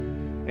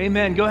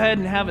Amen. Go ahead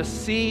and have a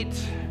seat.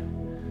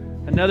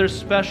 Another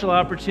special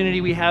opportunity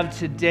we have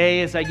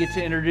today as I get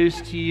to introduce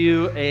to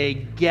you a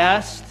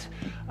guest.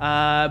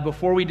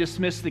 Before we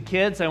dismiss the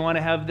kids, I want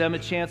to have them a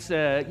chance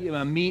to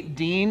meet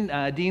Dean.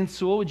 Dean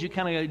Sewell, would you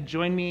kind of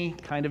join me?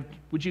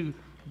 Would you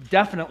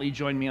definitely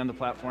join me on the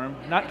platform?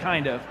 Not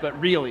kind of, but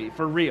really,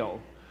 for real.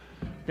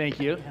 Thank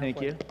you.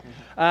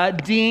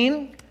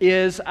 Dean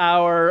is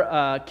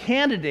our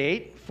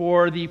candidate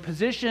for the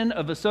position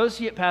of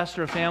Associate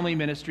Pastor of Family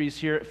Ministries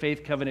here at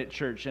Faith Covenant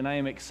Church, and I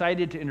am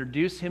excited to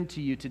introduce him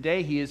to you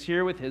today. He is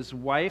here with his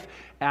wife,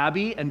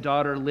 Abby, and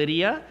daughter,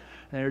 Lydia.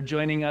 They're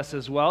joining us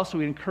as well, so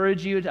we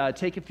encourage you to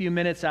take a few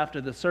minutes after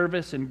the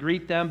service and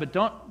greet them, but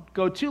don't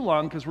go too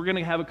long because we're going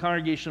to have a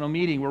congregational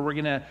meeting where we're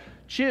going to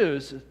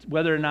choose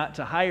whether or not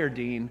to hire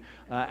Dean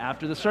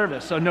after the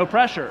service, so no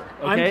pressure.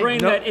 Okay? I'm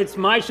praying that it's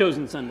my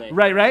chosen Sunday.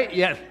 Right?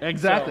 Yeah,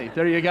 exactly. So,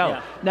 there you go.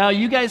 Yeah. Now,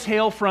 you guys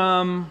hail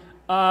from...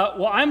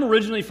 Well, I'm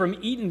originally from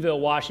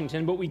Eatonville,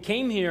 Washington, but we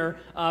came here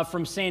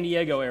from San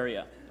Diego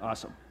area.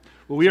 Awesome.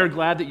 Well, we are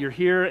glad that you're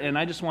here, and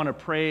I just want to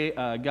pray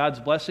God's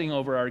blessing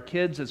over our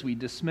kids as we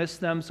dismiss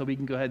them so we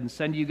can go ahead and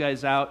send you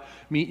guys out,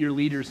 meet your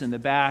leaders in the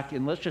back,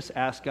 and let's just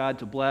ask God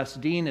to bless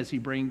Dean as he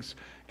brings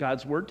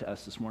God's word to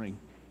us this morning.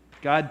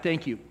 God,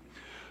 thank you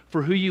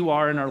for who you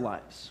are in our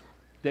lives,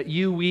 that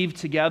you weave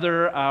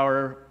together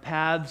our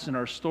paths and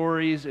our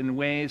stories in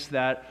ways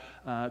that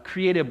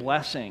create a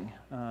blessing,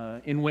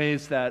 in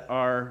ways that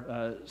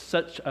are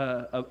such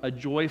a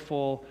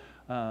joyful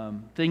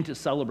thing to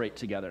celebrate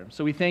together.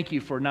 So we thank you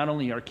for not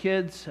only our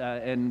kids,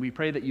 and we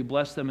pray that you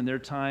bless them in their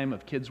time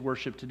of kids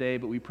worship today,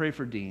 but we pray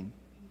for Dean.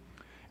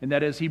 And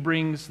that as he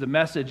brings the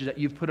message that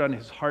you've put on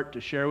his heart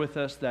to share with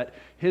us, that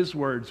his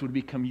words would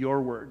become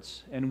your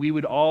words. And we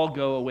would all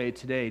go away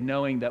today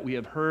knowing that we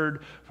have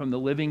heard from the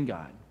living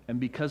God. And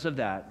because of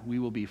that, we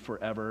will be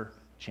forever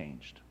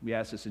changed. We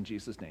ask this in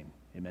Jesus' name.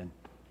 Amen.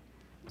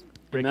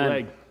 Break a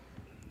leg.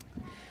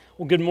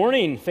 Well, good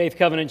morning, Faith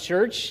Covenant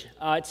Church.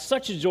 It's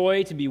such a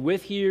joy to be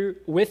with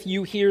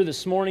you here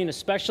this morning,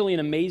 especially an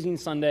amazing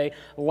Sunday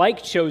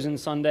like Chosen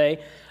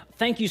Sunday.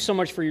 Thank you so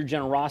much for your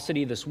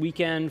generosity this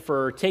weekend,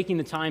 for taking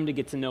the time to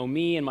get to know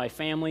me and my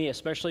family,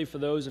 especially for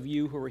those of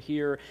you who were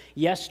here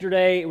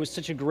yesterday. It was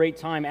such a great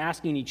time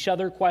asking each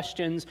other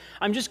questions.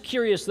 I'm just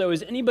curious, though,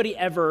 has anybody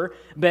ever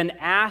been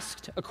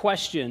asked a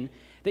question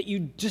that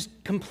you just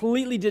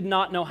completely did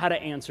not know how to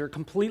answer,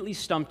 completely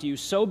stumped you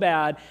so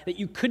bad that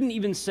you couldn't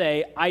even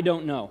say, I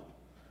don't know?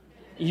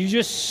 You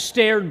just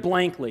stared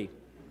blankly.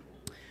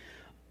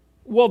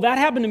 Well, that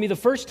happened to me the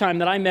first time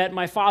that I met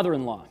my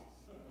father-in-law.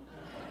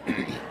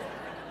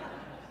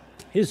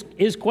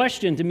 His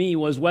question to me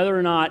was whether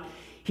or not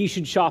he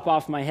should chop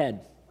off my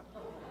head.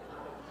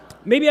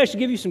 Maybe I should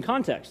give you some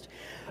context.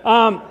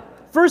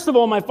 First of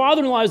all, my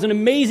father-in-law is an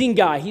amazing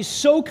guy. He's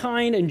so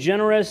kind and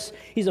generous.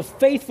 He's a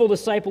faithful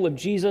disciple of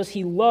Jesus.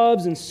 He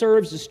loves and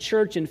serves his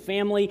church and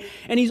family,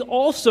 and he's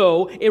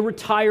also a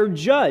retired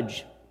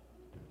judge.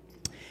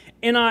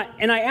 And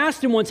I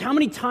asked him once how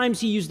many times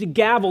he used a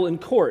gavel in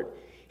court.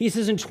 He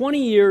says in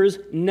 20 years,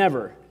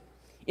 never.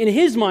 In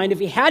his mind, if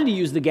he had to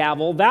use the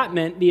gavel, that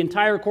meant the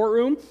entire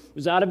courtroom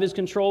was out of his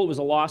control. It was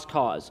a lost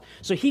cause.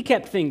 So he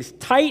kept things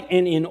tight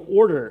and in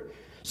order.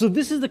 So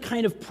this is the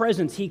kind of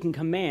presence he can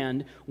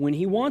command when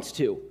he wants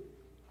to.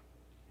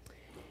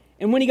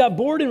 And when he got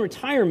bored in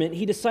retirement,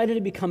 he decided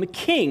to become a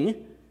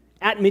king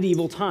at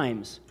medieval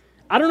times.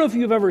 I don't know if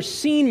you've ever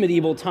seen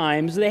Medieval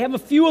Times. They have a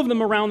few of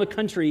them around the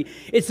country.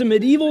 It's a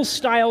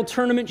medieval-style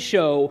tournament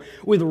show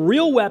with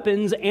real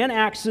weapons and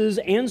axes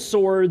and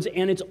swords,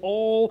 and it's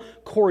all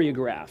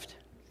choreographed.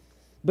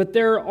 But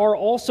there are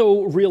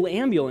also real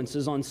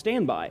ambulances on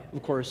standby,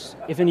 of course,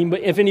 if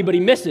anybody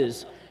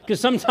misses, because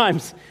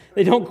sometimes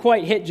they don't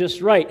quite hit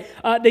just right.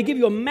 They give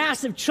you a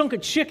massive chunk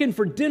of chicken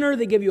for dinner.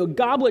 They give you a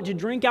goblet to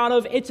drink out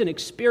of. It's an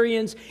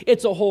experience.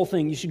 It's a whole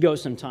thing. You should go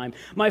sometime.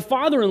 My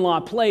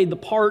father-in-law played the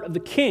part of the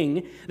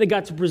king that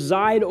got to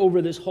preside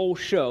over this whole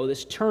show,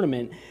 this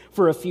tournament,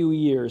 for a few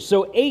years.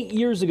 So 8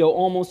 years ago,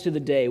 almost to the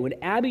day, when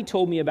Abby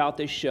told me about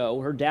this show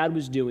her dad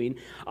was doing,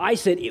 I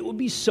said, it would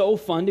be so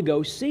fun to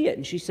go see it.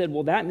 And she said,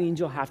 well, that means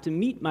you'll have to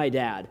meet my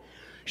dad.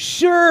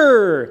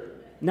 Sure!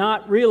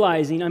 Not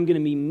realizing I'm going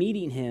to be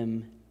meeting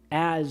him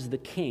as the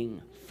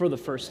king for the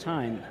first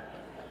time.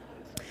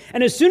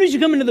 And as soon as you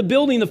come into the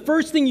building, the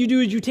first thing you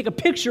do is you take a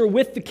picture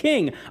with the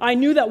king. I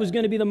knew that was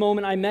going to be the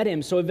moment I met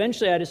him, so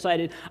eventually I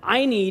decided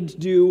I need to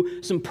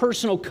do some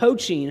personal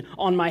coaching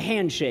on my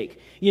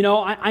handshake. You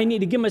know, I need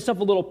to give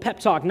myself a little pep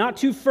talk. Not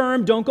too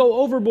firm. Don't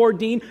go overboard,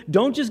 Dean.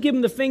 Don't just give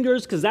him the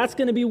fingers, because that's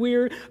going to be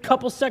weird. A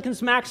couple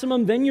seconds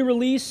maximum, then you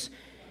release.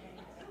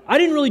 I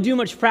didn't really do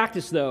much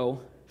practice,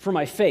 though, for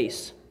my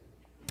face.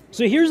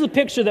 So here's the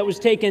picture that was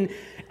taken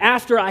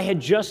after I had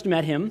just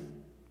met him.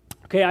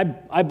 Okay,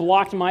 I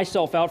blocked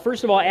myself out.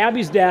 First of all,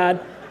 Abby's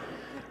dad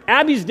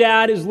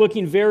is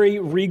looking very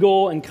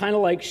regal and kind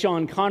of like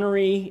Sean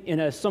Connery in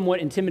a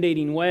somewhat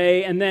intimidating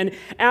way. And then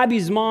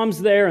Abby's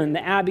mom's there and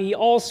Abby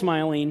all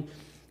smiling.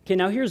 Okay,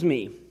 now here's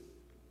me.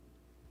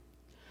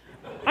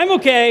 I'm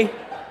okay.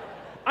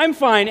 I'm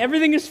fine.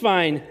 Everything is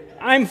fine.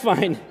 I'm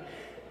fine.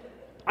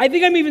 I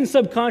think I'm even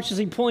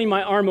subconsciously pulling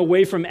my arm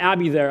away from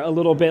Abby there a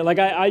little bit. Like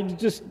I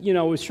just,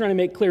 was trying to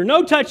make clear,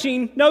 no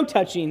touching, no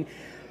touching.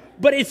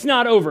 But it's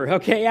not over,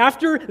 okay?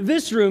 After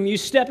this room, you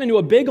step into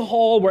a big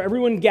hall where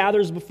everyone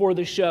gathers before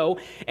the show,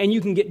 and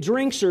you can get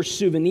drinks or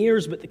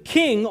souvenirs, but the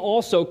king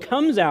also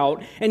comes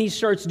out, and he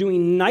starts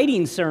doing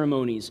knighting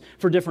ceremonies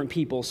for different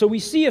people. So we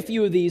see a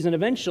few of these, and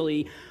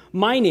eventually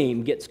my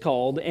name gets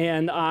called,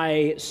 and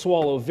I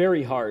swallow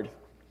very hard.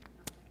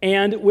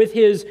 And with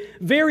his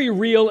very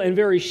real and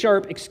very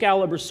sharp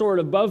Excalibur sword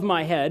above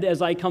my head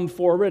as I come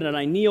forward and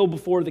I kneel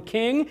before the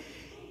king,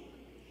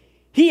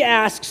 he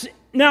asks,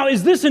 "Now,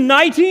 is this a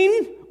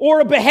knighting or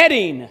a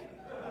beheading?"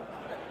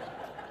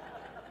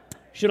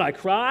 Should I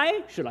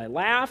cry? Should I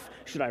laugh?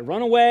 Should I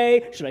run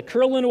away? Should I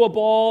curl into a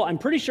ball? I'm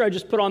pretty sure I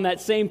just put on that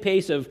same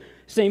face of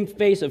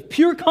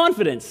pure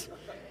confidence.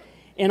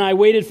 And I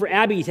waited for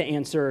Abby to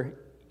answer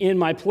in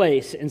my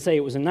place and say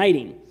it was a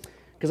knighting,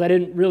 because I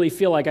didn't really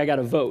feel like I got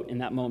a vote in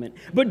that moment.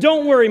 But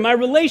don't worry, my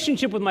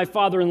relationship with my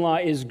father-in-law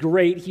is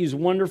great. He's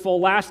wonderful.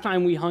 Last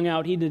time we hung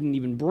out, he didn't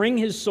even bring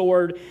his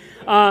sword.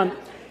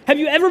 Have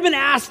you ever been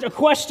asked a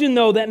question,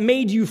 though, that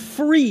made you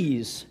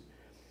freeze?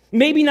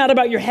 Maybe not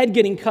about your head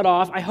getting cut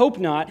off, I hope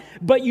not,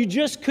 but you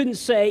just couldn't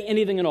say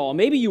anything at all.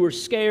 Maybe you were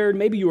scared,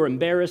 maybe you were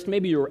embarrassed,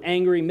 maybe you were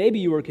angry, maybe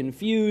you were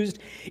confused.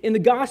 In the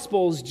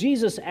Gospels,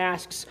 Jesus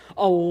asks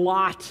a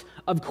lot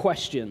of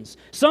questions.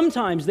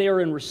 Sometimes they are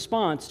in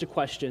response to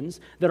questions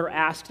that are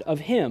asked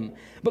of him,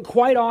 but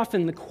quite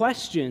often the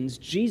questions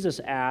Jesus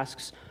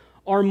asks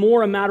are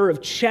more a matter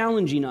of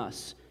challenging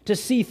us to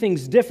see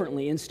things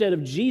differently instead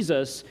of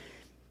Jesus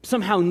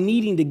somehow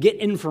needing to get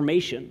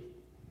information.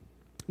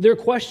 There are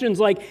questions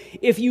like,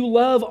 if you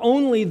love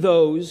only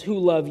those who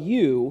love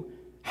you,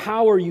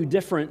 how are you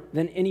different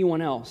than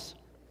anyone else?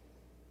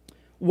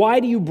 Why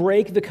do you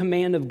break the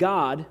command of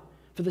God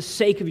for the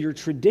sake of your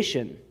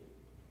tradition?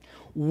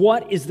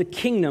 What is the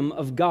kingdom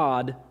of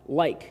God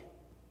like?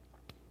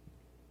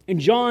 In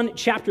John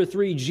chapter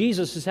 3,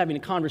 Jesus is having a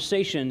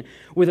conversation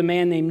with a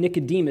man named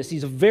Nicodemus.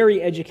 He's a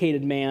very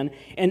educated man,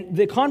 and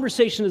the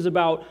conversation is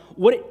about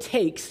what it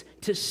takes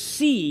to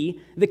see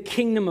the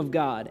kingdom of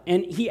God.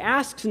 And he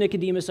asks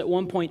Nicodemus at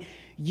one point,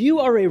 "You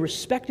are a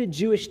respected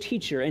Jewish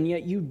teacher, and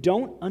yet you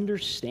don't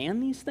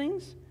understand these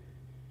things?"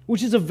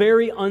 Which is a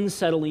very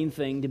unsettling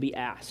thing to be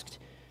asked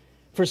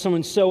for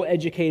someone so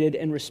educated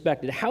and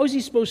respected. How is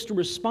he supposed to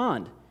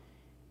respond?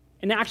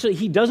 And actually,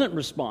 he doesn't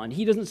respond.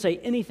 He doesn't say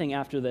anything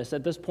after this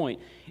at this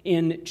point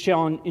in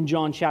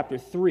John chapter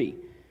 3.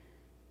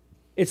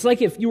 It's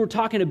like if you were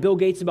talking to Bill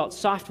Gates about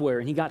software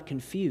and he got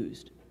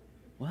confused.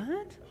 What?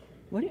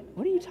 What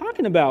are you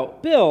talking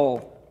about?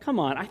 Bill, come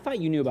on. I thought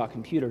you knew about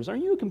computers.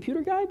 Aren't you a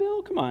computer guy,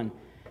 Bill? Come on.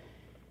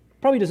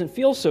 Probably doesn't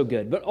feel so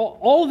good. But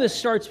all of this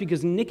starts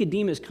because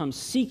Nicodemus comes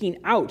seeking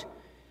out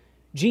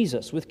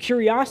Jesus with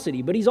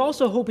curiosity, but he's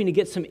also hoping to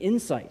get some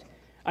insight,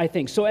 I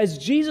think. So as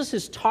Jesus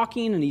is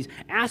talking and he's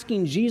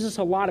asking Jesus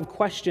a lot of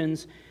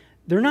questions,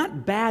 they're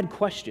not bad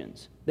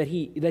questions that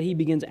he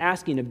begins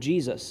asking of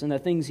Jesus and the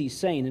things he's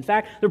saying. In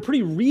fact, they're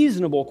pretty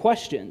reasonable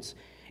questions.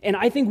 And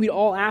I think we'd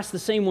all ask the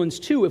same ones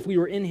too if we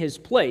were in his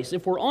place.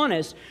 If we're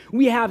honest,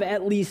 we have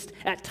at least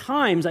at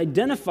times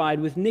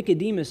identified with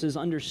Nicodemus's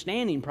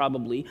understanding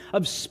probably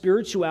of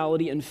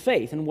spirituality and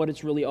faith and what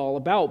it's really all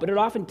about. But it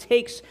often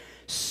takes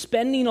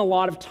spending a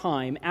lot of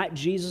time at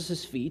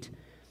Jesus' feet,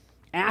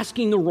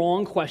 asking the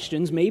wrong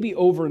questions, maybe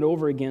over and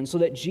over again, so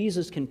that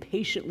Jesus can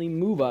patiently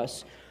move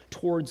us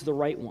towards the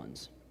right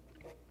ones.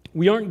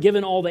 We aren't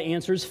given all the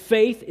answers.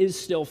 Faith is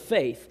still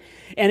faith.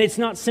 And it's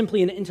not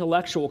simply an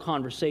intellectual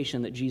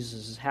conversation that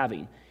Jesus is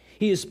having.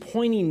 He is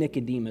pointing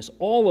Nicodemus,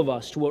 all of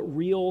us, to what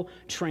real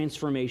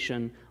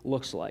transformation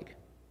looks like.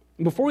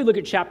 Before we look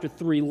at chapter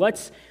 3,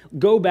 let's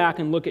go back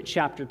and look at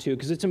chapter 2,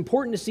 because it's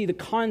important to see the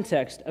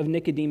context of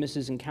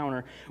Nicodemus'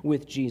 encounter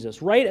with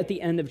Jesus. Right at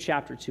the end of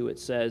chapter 2, it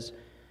says,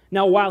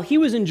 "Now, while he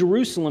was in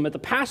Jerusalem at the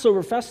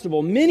Passover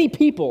festival, many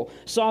people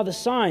saw the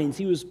signs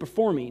he was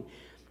performing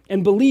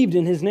and believed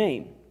in his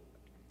name.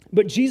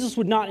 But Jesus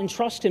would not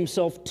entrust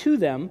himself to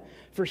them,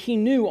 for he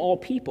knew all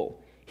people.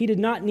 He did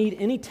not need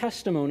any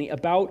testimony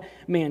about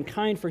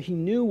mankind, for he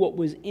knew what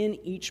was in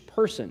each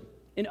person."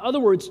 In other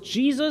words,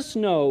 Jesus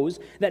knows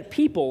that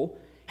people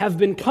have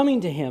been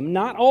coming to him,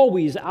 not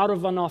always out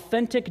of an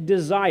authentic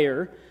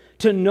desire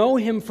to know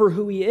him for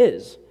who he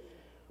is,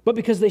 but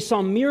because they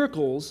saw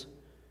miracles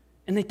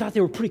and they thought they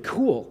were pretty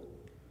cool,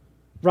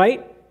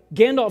 right?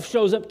 Gandalf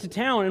shows up to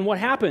town, and what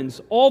happens?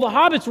 All the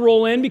hobbits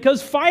roll in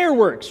because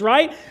fireworks,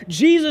 right?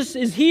 Jesus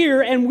is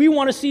here, and we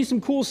want to see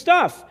some cool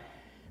stuff.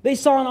 They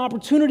saw an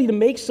opportunity to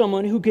make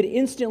someone who could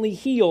instantly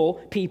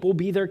heal people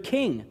be their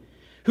king,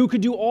 who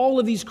could do all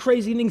of these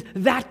crazy things.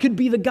 That could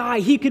be the guy.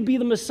 He could be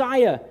the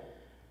Messiah.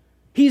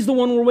 He's the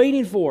one we're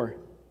waiting for.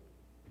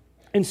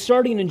 And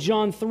starting in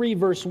John 3,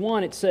 verse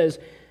 1, it says,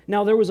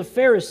 "Now there was a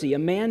Pharisee, a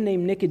man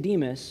named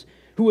Nicodemus,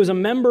 who was a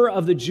member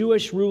of the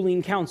Jewish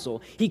ruling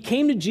council. He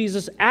came to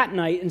Jesus at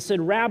night and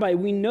said, 'Rabbi,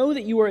 we know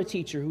that you are a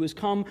teacher who has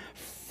come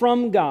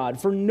from God,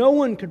 for no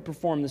one could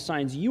perform the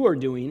signs you are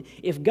doing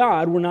if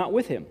God were not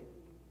with him.'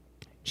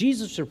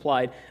 Jesus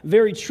replied,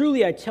 "Very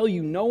truly I tell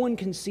you, no one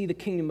can see the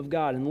kingdom of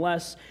God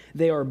unless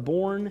they are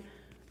born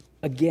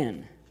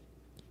again."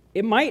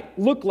 It might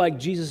look like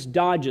Jesus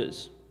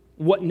dodges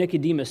what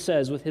Nicodemus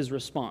says with his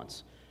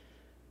response,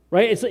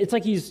 right? It's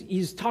like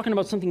he's talking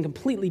about something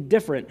completely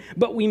different,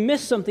 but we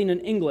miss something in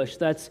English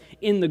that's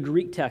in the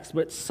Greek text,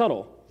 but it's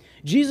subtle.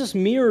 Jesus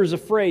mirrors a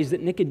phrase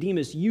that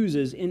Nicodemus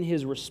uses in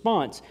his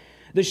response.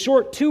 The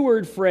short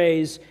two-word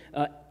phrase,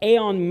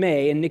 aeon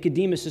me, in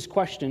Nicodemus'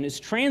 question, is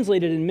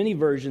translated in many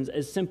versions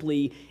as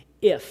simply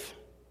if.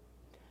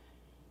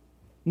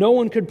 No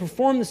one could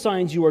perform the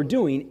signs you are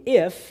doing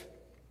if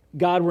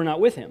God were not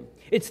with him.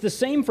 It's the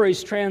same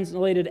phrase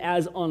translated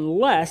as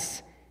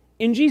unless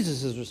in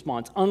Jesus'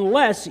 response.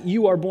 Unless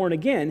you are born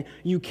again,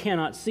 you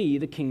cannot see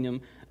the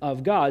kingdom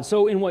of God.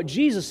 So in what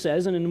Jesus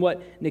says and in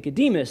what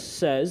Nicodemus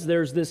says,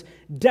 there's this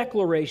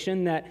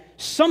declaration that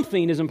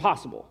something is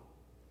impossible.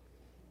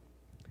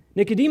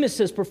 Nicodemus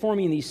says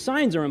performing these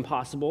signs are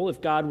impossible if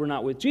God were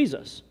not with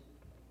Jesus.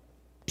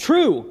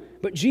 True,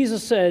 but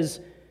Jesus says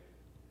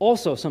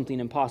also something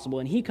impossible,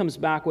 and he comes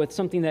back with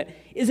something that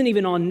isn't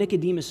even on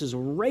Nicodemus'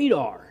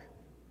 radar.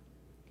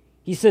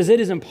 He says it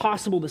is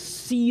impossible to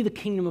see the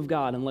kingdom of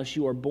God unless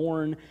you are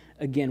born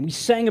again. We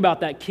sang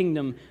about that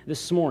kingdom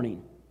this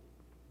morning.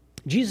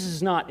 Jesus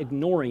is not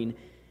ignoring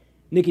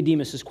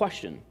Nicodemus'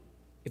 question.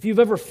 If you've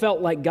ever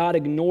felt like God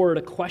ignored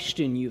a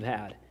question you've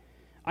had,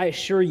 I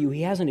assure you,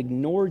 he hasn't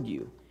ignored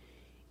you,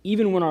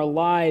 even when our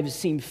lives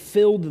seem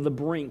filled to the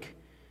brink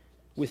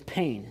with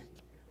pain.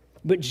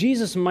 But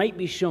Jesus might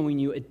be showing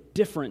you a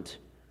different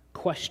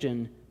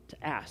question to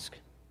ask.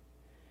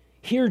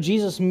 Here,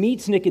 Jesus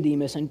meets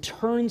Nicodemus and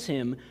turns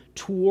him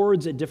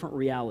towards a different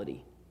reality.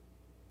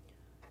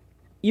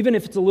 Even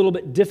if it's a little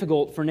bit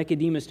difficult for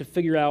Nicodemus to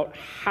figure out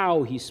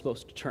how he's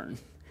supposed to turn.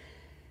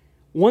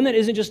 One that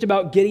isn't just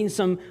about getting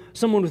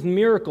someone with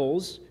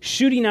miracles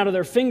shooting out of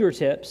their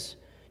fingertips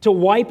to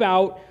wipe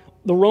out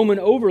the Roman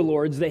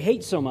overlords they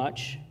hate so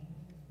much.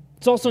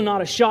 It's also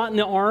not a shot in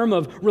the arm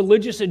of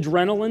religious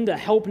adrenaline to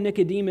help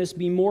Nicodemus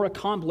be more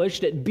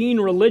accomplished at being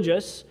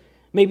religious.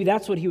 Maybe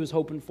that's what he was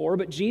hoping for,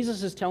 but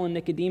Jesus is telling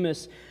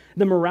Nicodemus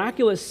the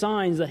miraculous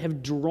signs that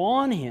have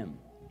drawn him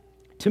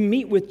to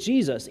meet with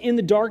Jesus in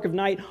the dark of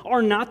night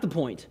are not the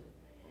point.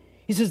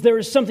 He says there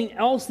is something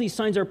else these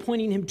signs are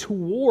pointing him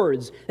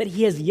towards that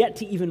he has yet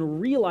to even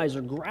realize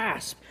or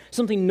grasp,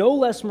 something no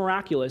less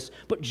miraculous,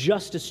 but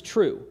just as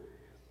true.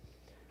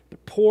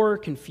 But poor,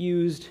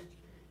 confused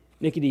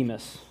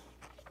Nicodemus.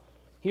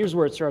 Here's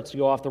where it starts to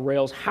go off the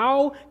rails.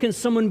 How can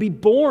someone be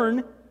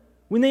born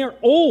when they are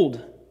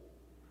old?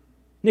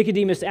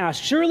 Nicodemus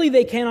asked. Surely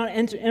they cannot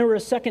enter a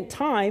second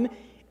time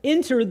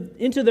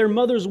into their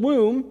mother's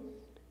womb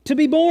to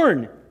be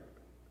born.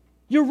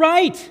 You're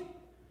right.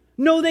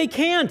 No, they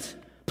can't.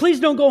 Please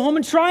don't go home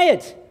and try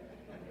it.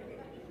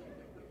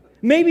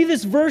 Maybe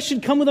this verse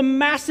should come with a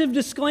massive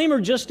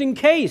disclaimer just in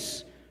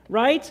case,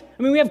 right?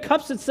 I mean, we have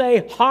cups that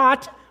say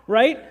hot,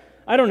 right?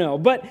 I don't know.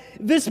 But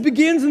this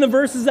begins in the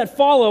verses that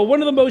follow,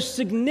 one of the most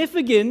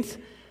significant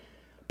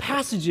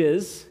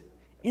passages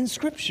in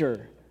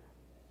Scripture.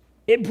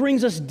 It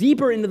brings us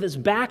deeper into this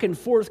back and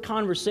forth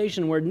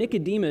conversation where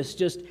Nicodemus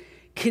just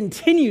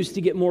continues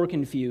to get more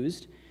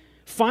confused,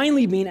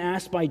 finally being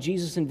asked by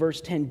Jesus in verse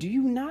 10, "Do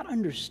you not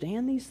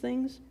understand these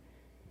things?"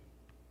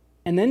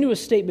 And then to a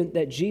statement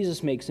that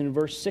Jesus makes in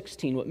verse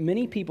 16, what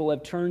many people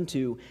have turned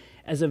to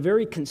as a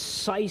very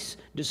concise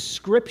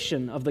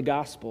description of the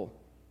gospel.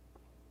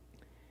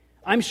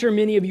 I'm sure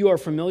many of you are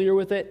familiar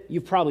with it.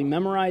 You've probably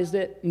memorized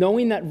it.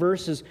 Knowing that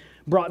verse has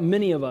brought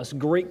many of us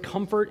great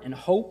comfort and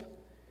hope.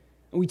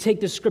 And we take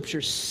this scripture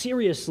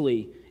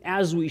seriously,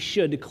 as we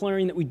should,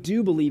 declaring that we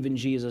do believe in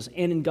Jesus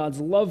and in God's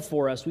love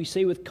for us. We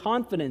say with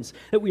confidence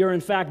that we are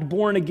in fact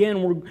born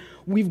again.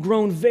 We've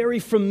grown very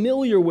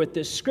familiar with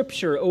this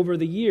scripture over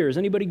the years.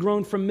 Anybody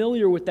grown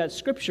familiar with that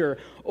scripture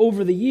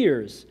over the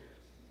years?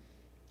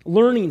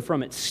 Learning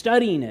from it,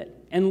 studying it,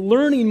 and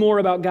learning more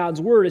about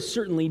God's word is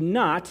certainly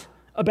not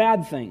a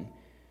bad thing.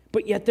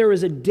 But yet there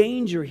is a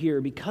danger here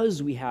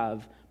because we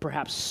have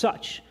perhaps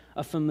such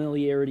a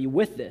familiarity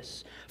with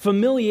this.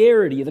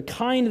 Familiarity, the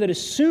kind that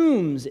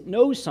assumes it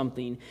knows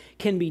something,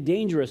 can be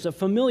dangerous. A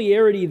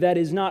familiarity that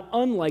is not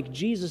unlike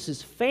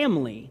Jesus'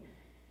 family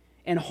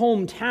and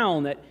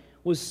hometown that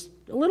was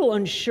a little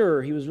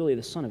unsure he was really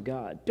the Son of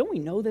God. Don't we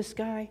know this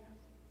guy? I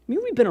mean,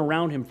 we've been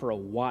around him for a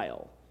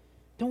while.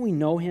 Don't we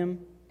know him?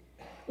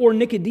 Or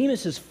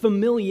Nicodemus'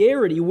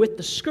 familiarity with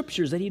the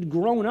scriptures that he'd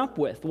grown up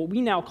with, what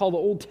we now call the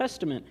Old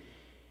Testament.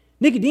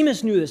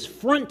 Nicodemus knew this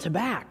front to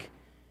back.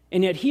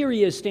 And yet here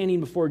he is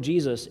standing before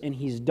Jesus, and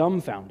he's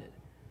dumbfounded.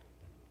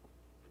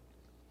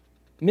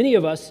 Many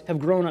of us have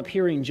grown up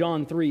hearing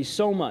John 3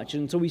 so much,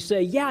 and so we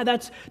say, yeah,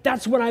 that's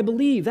what I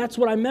believe, that's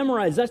what I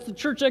memorize, that's the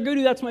church I go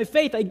to, that's my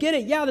faith, I get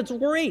it, yeah, that's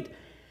great.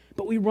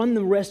 But we run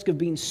the risk of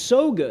being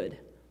so good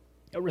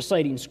at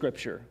reciting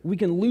Scripture, we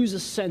can lose a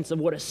sense of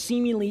what a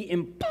seemingly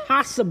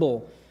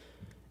impossible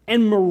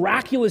and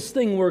miraculous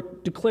thing we're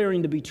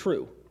declaring to be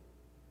true.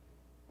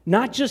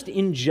 Not just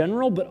in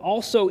general, but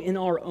also in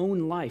our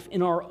own life,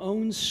 in our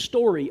own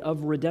story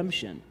of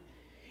redemption.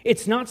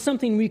 It's not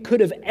something we could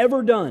have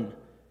ever done.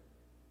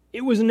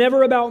 It was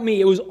never about me.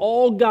 It was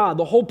all God.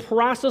 The whole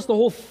process, the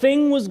whole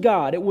thing was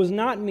God. It was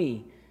not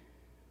me.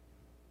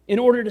 In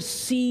order to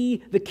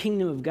see the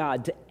kingdom of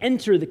God, to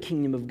enter the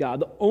kingdom of God,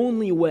 the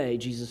only way,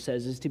 Jesus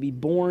says, is to be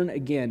born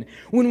again.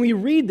 When we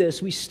read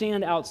this, we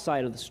stand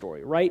outside of the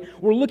story, right?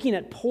 We're looking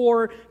at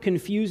poor,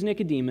 confused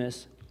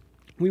Nicodemus.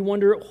 We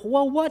wonder,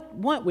 well,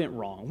 what went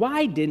wrong?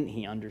 Why didn't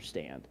he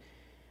understand?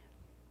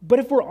 But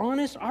if we're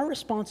honest, our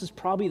response is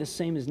probably the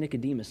same as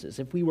Nicodemus's,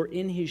 if we were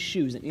in his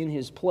shoes and in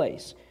his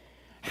place.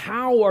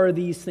 How are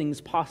these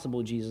things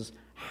possible, Jesus?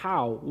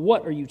 How?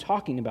 What are you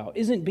talking about?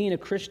 Isn't being a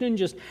Christian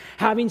just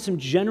having some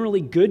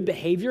generally good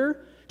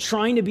behavior?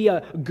 Trying to be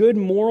a good,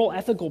 moral,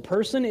 ethical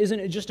person? Isn't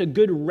it just a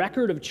good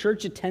record of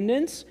church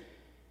attendance?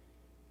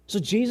 So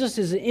Jesus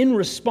is in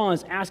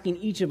response asking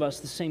each of us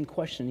the same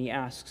question he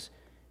asks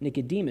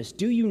Nicodemus.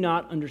 Do you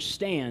not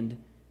understand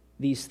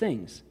these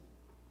things?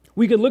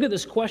 We could look at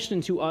this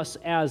question to us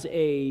as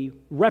a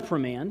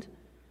reprimand,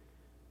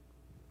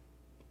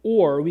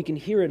 or we can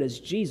hear it as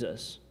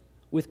Jesus,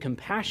 with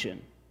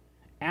compassion,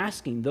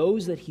 asking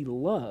those that he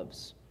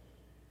loves,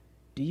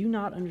 do you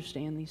not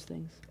understand these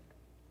things?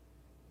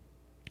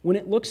 When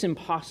it looks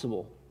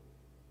impossible,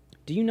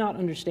 do you not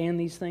understand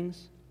these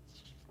things?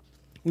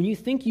 When you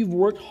think you've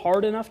worked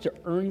hard enough to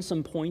earn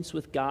some points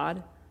with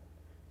God,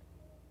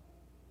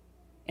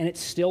 and it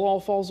still all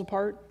falls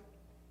apart,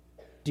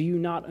 do you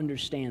not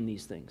understand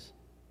these things?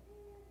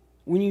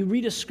 When you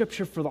read a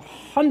scripture for the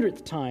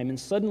 100th time and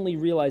suddenly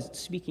realize it's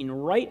speaking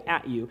right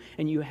at you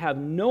and you have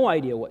no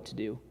idea what to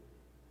do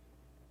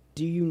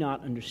you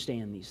not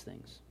understand these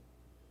things?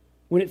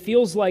 When it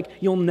feels like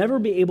you'll never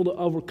be able to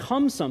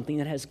overcome something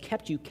that has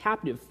kept you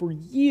captive for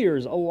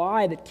years, a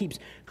lie that keeps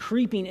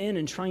creeping in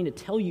and trying to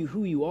tell you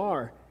who you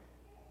are,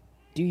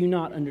 do you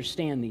not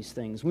understand these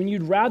things? When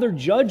you'd rather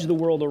judge the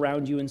world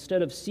around you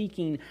instead of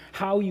seeking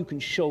how you can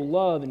show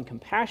love and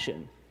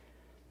compassion,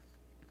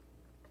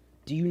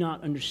 do you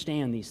not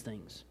understand these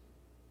things?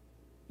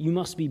 You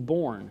must be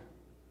born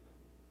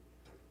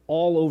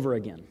all over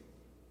again.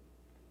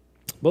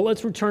 But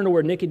let's return to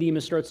where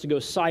Nicodemus starts to go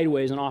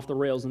sideways and off the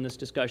rails in this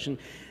discussion.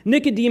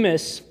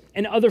 Nicodemus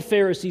and other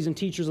Pharisees and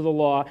teachers of the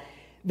law,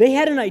 they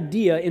had an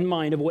idea in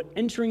mind of what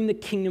entering the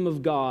kingdom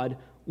of God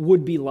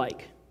would be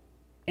like.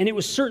 And it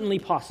was certainly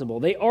possible.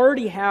 They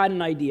already had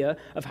an idea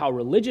of how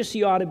religious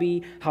you ought to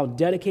be, how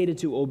dedicated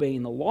to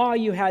obeying the law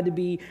you had to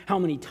be, how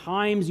many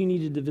times you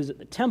needed to visit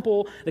the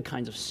temple, the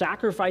kinds of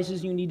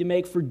sacrifices you need to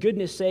make. For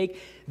goodness sake,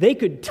 they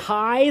could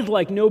tithe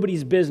like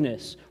nobody's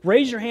business.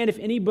 Raise your hand if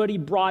anybody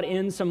brought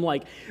in some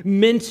like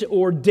mint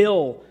or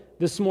dill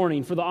this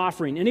morning for the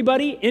offering.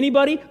 Anybody?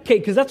 Anybody? Okay,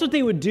 because that's what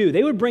they would do.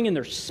 They would bring in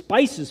their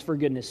spices, for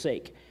goodness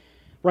sake.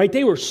 Right?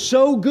 They were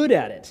so good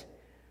at it.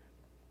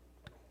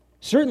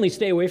 Certainly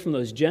stay away from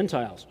those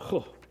Gentiles.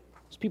 Those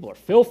people are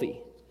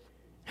filthy.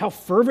 How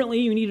fervently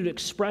you needed to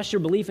express your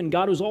belief in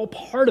God was all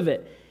part of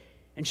it.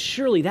 And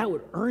surely that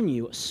would earn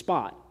you a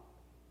spot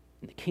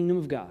in the kingdom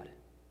of God.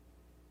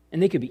 And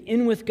they could be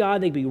in with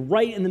God. They could be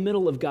right in the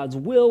middle of God's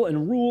will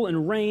and rule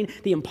and reign.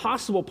 The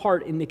impossible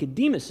part in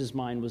Nicodemus'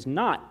 mind was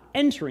not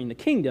entering the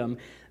kingdom.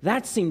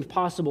 That seemed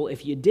possible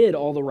if you did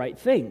all the right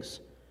things.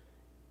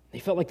 They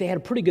felt like they had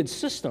a pretty good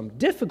system.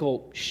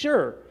 Difficult,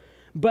 sure,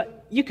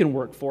 but you can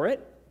work for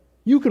it.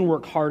 You can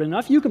work hard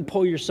enough. You can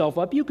pull yourself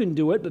up. You can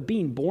do it. But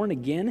being born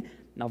again,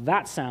 now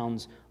that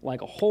sounds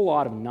like a whole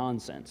lot of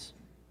nonsense.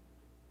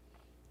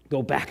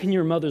 Go back in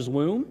your mother's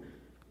womb?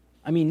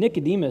 I mean,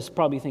 Nicodemus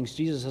probably thinks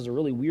Jesus has a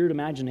really weird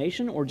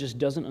imagination or just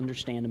doesn't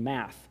understand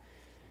math.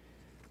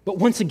 But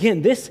once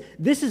again, this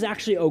is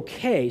actually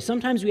okay.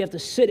 Sometimes we have to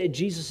sit at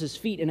Jesus'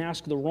 feet and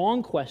ask the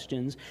wrong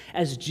questions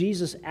as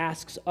Jesus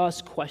asks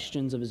us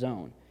questions of his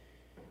own.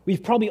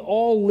 We've probably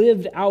all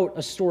lived out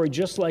a story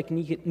just like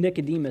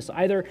Nicodemus,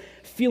 either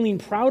feeling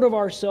proud of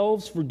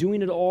ourselves for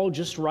doing it all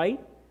just right,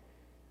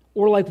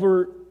 or like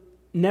we're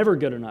never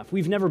good enough.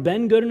 We've never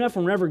been good enough,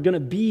 we're never going to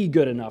be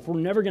good enough.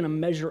 We're never going to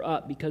measure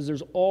up because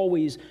there's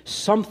always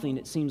something,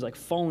 it seems like,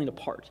 falling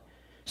apart,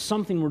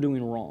 something we're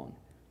doing wrong.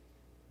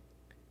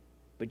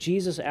 But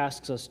Jesus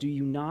asks us, do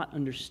you not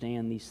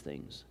understand these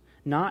things?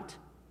 Not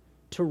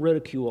to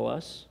ridicule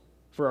us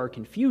for our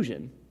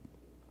confusion,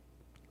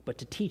 but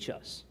to teach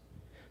us.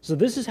 So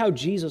this is how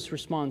Jesus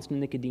responds to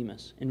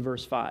Nicodemus in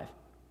verse 5.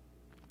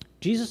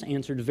 Jesus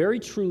answered, "Very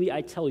truly I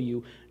tell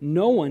you,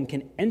 no one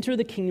can enter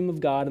the kingdom of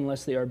God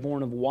unless they are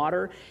born of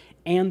water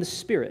and the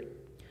Spirit.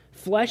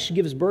 Flesh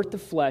gives birth to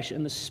flesh,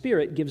 and the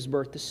Spirit gives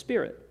birth to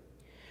spirit."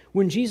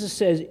 When Jesus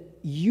says,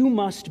 "You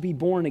must be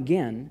born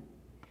again,"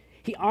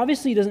 he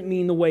obviously doesn't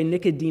mean the way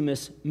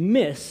Nicodemus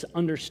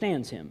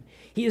misunderstands him.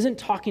 He isn't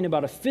talking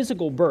about a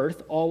physical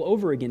birth all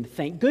over again,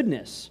 thank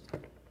goodness.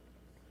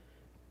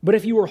 But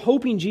if you were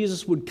hoping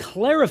Jesus would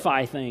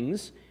clarify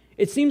things,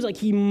 it seems like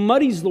he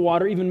muddies the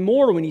water even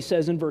more when he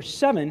says in verse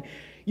 7,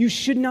 "You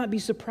should not be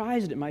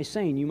surprised at my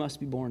saying you must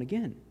be born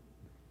again."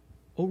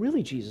 Oh,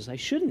 really, Jesus? I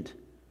shouldn't.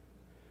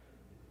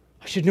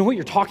 I should know what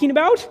you're talking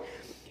about.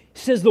 It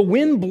says the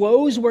wind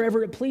blows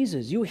wherever it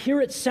pleases. You hear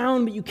its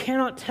sound, but you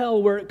cannot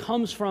tell where it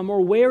comes from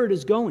or where it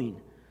is going.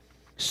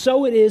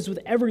 So it is with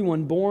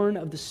everyone born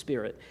of the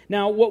Spirit.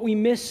 Now, what we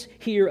miss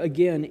here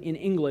again in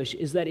English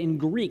is that in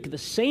Greek, the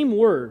same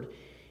word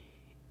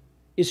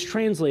is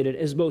translated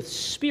as both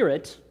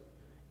spirit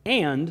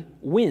and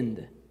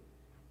wind.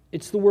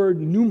 It's the word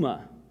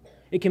pneuma.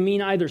 It can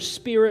mean either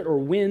spirit or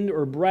wind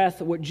or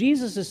breath. What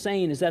Jesus is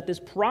saying is that this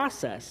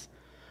process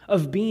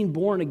of being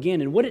born again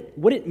and what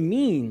it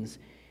means,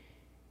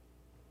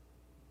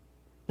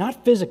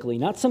 not physically,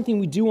 not something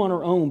we do on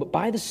our own, but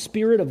by the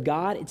Spirit of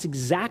God, it's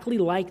exactly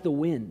like the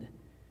wind.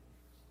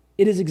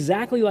 It is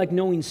exactly like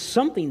knowing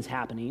something's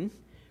happening,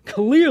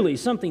 clearly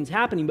something's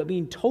happening, but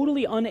being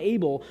totally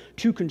unable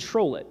to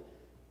control it.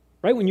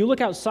 Right? When you look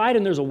outside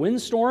and there's a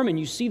windstorm and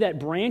you see that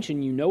branch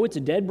and you know it's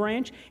a dead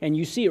branch and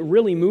you see it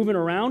really moving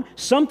around,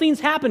 something's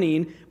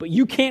happening, but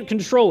you can't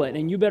control it,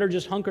 and you better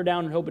just hunker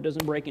down and hope it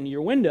doesn't break into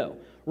your window.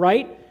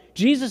 Right?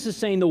 Jesus is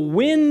saying the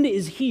wind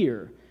is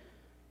here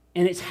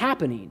and it's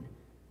happening.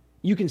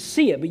 You can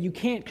see it, but you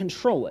can't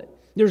control it.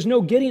 There's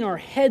no getting our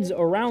heads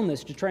around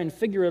this to try and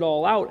figure it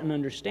all out and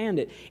understand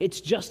it.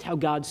 It's just how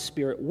God's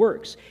Spirit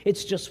works.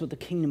 It's just what the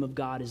kingdom of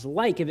God is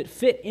like. If it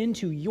fit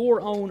into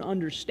your own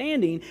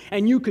understanding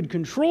and you could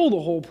control the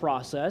whole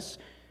process,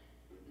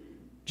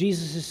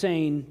 Jesus is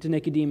saying to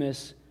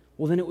Nicodemus,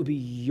 well, then it would be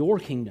your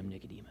kingdom,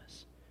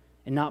 Nicodemus,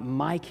 and not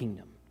my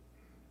kingdom,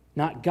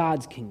 not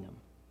God's kingdom.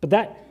 But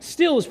that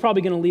still is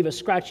probably going to leave us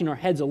scratching our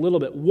heads a little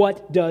bit.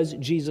 What does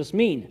Jesus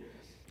mean?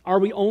 Are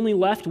we only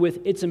left with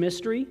it's a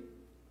mystery?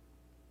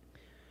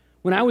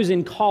 When I was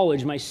in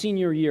college, my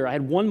senior year, I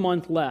had 1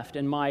 month left,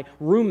 and my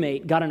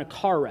roommate got in a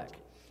car wreck.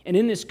 And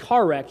in this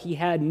car wreck, he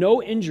had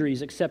no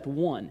injuries except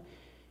one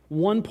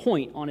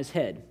point on his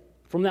head.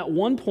 From that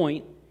one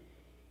point,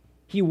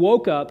 he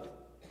woke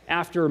up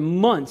after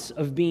months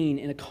of being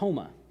in a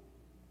coma.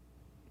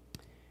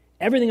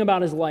 Everything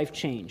about his life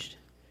changed.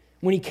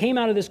 When he came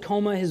out of this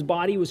coma, his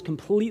body was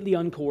completely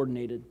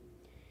uncoordinated.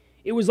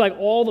 It was like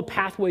all the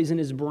pathways in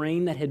his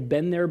brain that had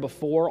been there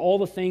before, all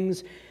the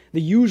things, the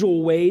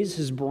usual ways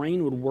his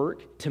brain would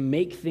work to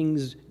make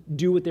things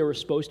do what they were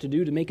supposed to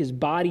do, to make his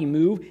body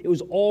move, it was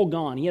all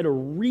gone. He had to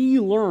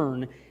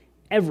relearn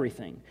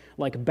everything,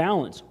 like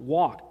balance,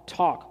 walk,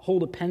 talk,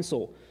 hold a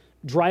pencil,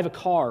 drive a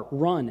car,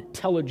 run,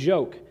 tell a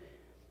joke.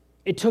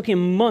 It took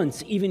him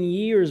months, even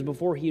years,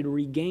 before he had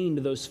regained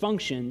those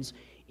functions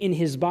in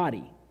his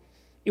body.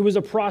 It was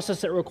a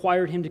process that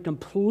required him to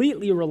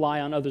completely rely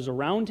on others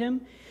around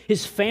him,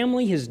 his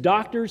family, his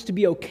doctors, to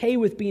be okay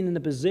with being in a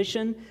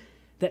position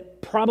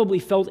that probably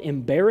felt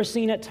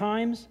embarrassing at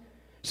times,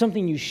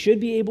 something you should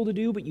be able to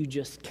do, but you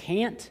just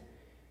can't.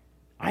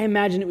 I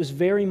imagine it was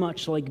very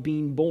much like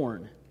being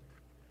born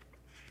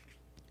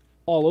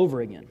all over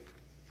again.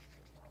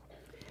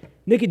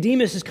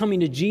 Nicodemus is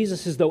coming to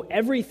Jesus as though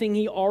everything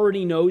he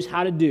already knows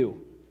how to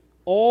do,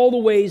 all the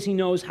ways he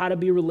knows how to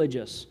be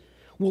religious,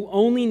 will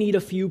only need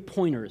a few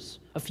pointers,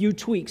 a few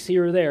tweaks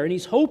here or there, and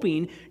he's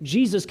hoping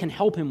Jesus can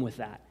help him with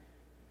that.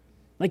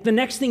 Like the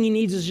next thing he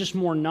needs is just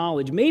more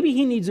knowledge. Maybe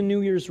he needs a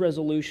New Year's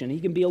resolution. He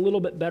can be a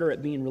little bit better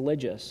at being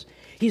religious.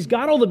 He's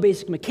got all the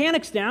basic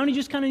mechanics down. He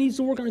just kind of needs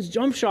to work on his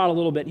jump shot a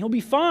little bit, and he'll be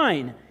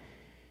fine.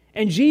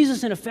 And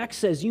Jesus, in effect,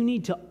 says you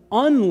need to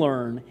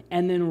unlearn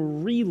and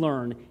then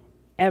relearn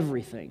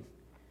everything.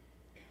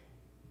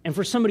 And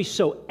for somebody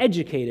so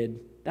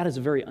educated, that is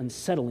a very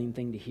unsettling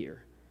thing to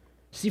hear.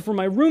 See, for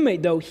my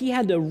roommate, though, he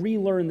had to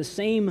relearn the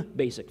same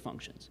basic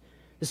functions.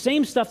 The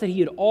same stuff that he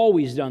had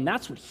always done,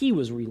 that's what he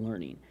was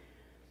relearning.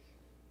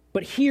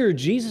 But here,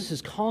 Jesus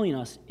is calling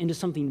us into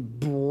something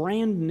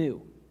brand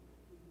new.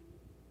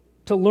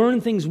 To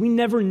learn things we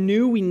never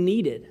knew we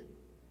needed.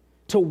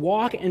 To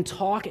walk and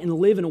talk and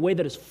live in a way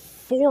that is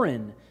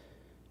foreign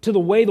to the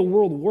way the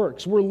world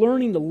works. We're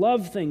learning to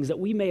love things that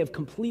we may have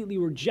completely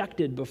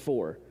rejected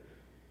before.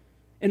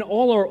 And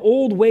all our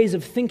old ways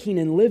of thinking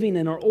and living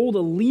and our old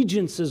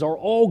allegiances are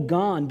all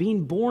gone.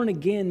 Being born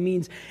again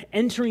means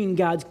entering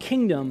God's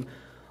kingdom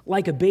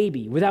like a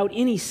baby, without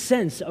any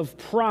sense of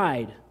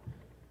pride,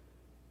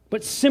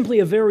 but simply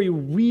a very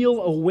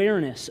real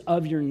awareness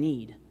of your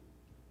need.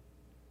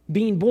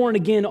 Being born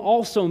again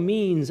also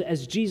means,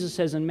 as Jesus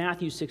says in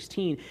Matthew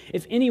 16,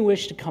 if any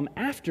wish to come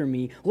after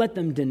me, let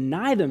them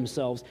deny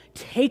themselves,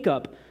 take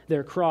up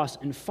their cross,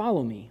 and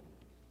follow me.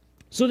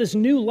 So this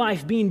new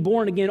life, being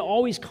born again,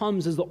 always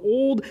comes as the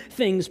old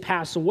things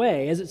pass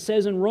away. As it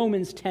says in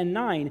Romans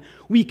 10:9,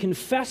 we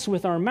confess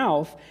with our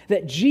mouth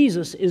that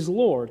Jesus is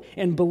Lord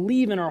and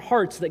believe in our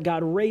hearts that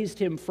God raised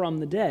him from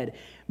the dead.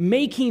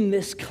 Making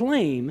this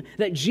claim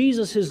that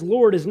Jesus is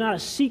Lord is not a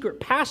secret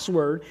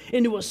password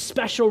into a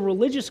special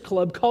religious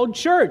club called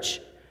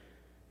church.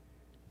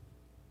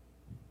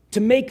 To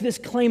make this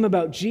claim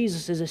about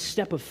Jesus is a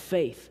step of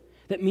faith.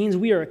 That means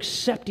we are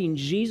accepting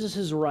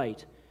Jesus'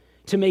 right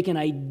to make an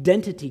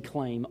identity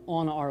claim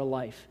on our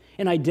life.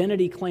 An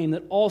identity claim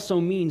that also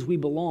means we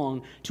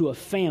belong to a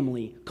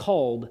family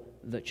called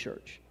the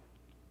church.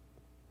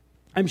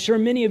 I'm sure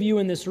many of you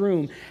in this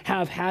room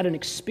have had an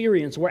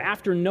experience where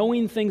after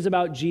knowing things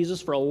about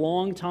Jesus for a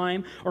long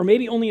time, or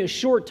maybe only a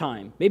short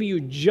time, maybe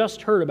you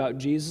just heard about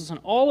Jesus and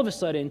all of a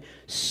sudden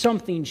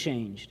something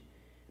changed.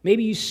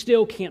 Maybe you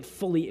still can't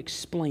fully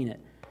explain it,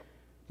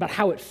 about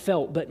how it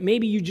felt, but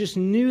maybe you just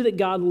knew that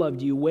God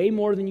loved you way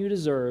more than you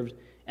deserved,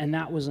 and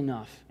that was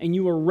enough, and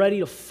you were ready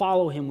to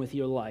follow him with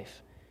your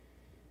life.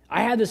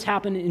 I had this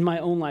happen in my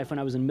own life when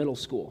I was in middle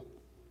school.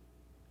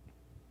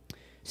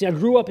 See, I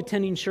grew up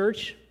attending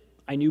church.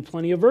 I knew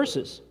plenty of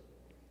verses.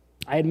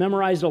 I had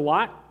memorized a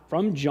lot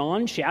from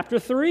John chapter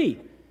 3.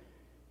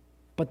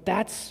 But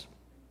that's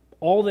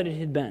all that it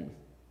had been.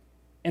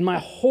 And my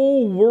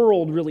whole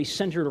world really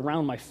centered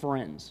around my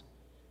friends.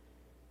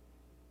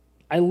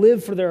 I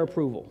lived for their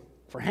approval,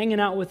 for hanging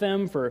out with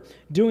them, for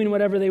doing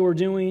whatever they were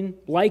doing,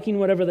 liking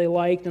whatever they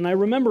liked. And I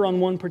remember on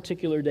one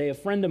particular day, a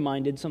friend of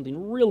mine did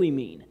something really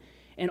mean.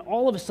 And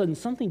all of a sudden,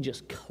 something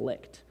just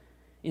clicked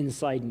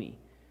inside me.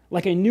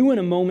 Like I knew in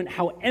a moment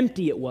how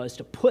empty it was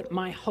to put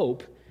my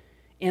hope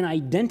and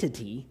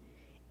identity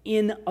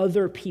in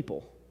other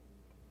people.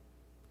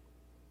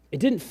 It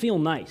didn't feel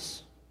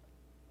nice,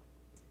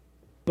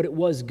 but it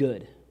was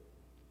good.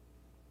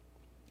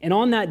 And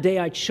on that day,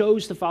 I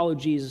chose to follow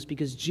Jesus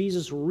because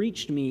Jesus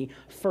reached me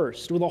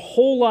first with a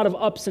whole lot of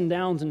ups and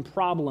downs and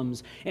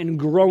problems and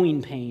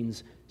growing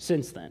pains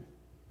since then.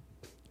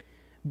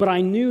 But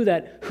I knew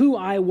that who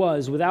I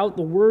was, without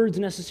the words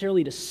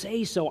necessarily to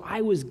say so,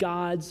 I was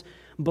God's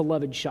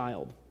beloved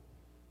child.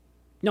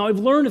 Now, I've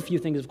learned a few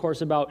things, of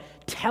course, about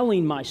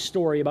telling my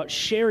story, about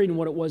sharing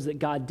what it was that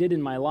God did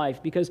in my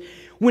life, because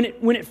when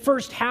it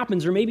first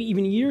happens, or maybe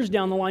even years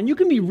down the line, you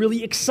can be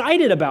really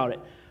excited about it,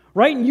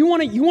 right? And you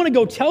want to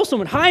go tell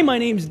someone, "Hi, my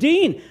name's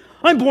Dean.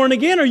 I'm born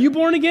again. Are you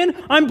born again?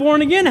 I'm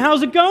born again.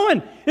 How's it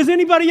going? Is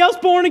anybody else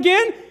born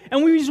again?"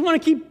 And we just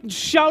want to keep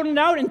shouting it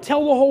out and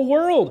tell the whole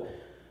world.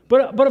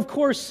 But of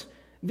course,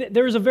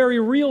 there's a very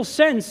real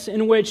sense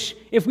in which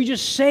if we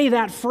just say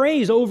that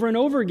phrase over and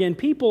over again,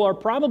 people are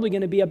probably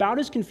going to be about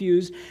as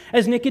confused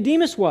as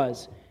Nicodemus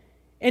was.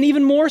 And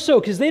even more so,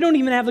 because they don't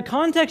even have the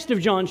context of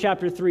John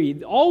chapter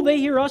 3. All they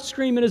hear us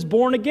screaming is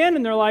born again,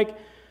 and they're like,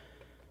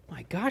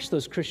 "My gosh,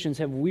 those Christians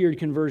have weird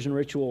conversion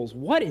rituals.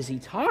 What is he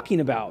talking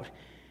about?"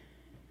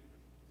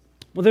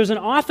 Well, there's an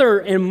author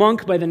and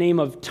monk by the name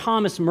of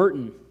Thomas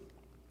Merton.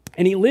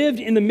 And he lived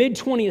in the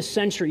mid-20th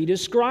century. He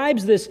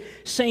describes this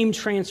same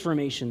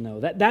transformation, though.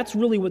 That's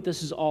really what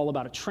this is all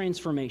about, a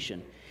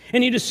transformation.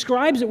 And he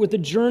describes it with the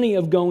journey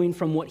of going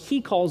from what he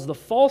calls the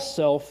false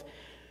self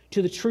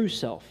to the true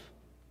self.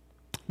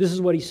 This is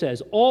what he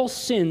says: "All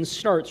sin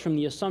starts from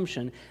the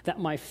assumption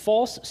that my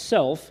false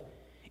self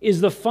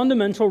is the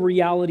fundamental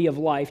reality of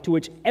life to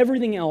which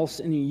everything else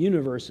in the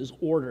universe is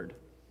ordered.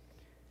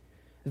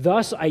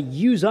 Thus, I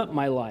use up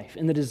my life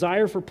in the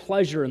desire for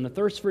pleasure and the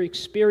thirst for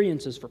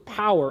experiences, for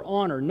power,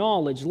 honor,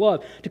 knowledge,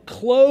 love, to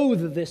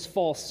clothe this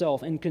false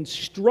self and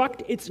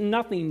construct its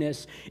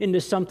nothingness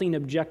into something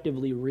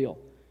objectively real."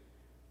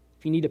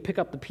 If you need to pick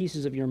up the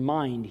pieces of your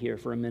mind here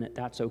for a minute,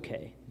 that's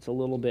okay. It's a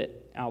little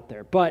bit out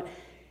there. But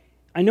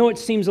I know it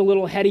seems a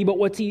little heady, but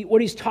what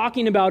he's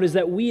talking about is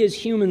that we as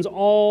humans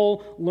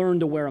all learn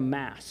to wear a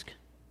mask.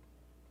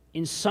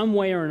 In some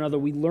way or another,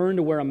 we learn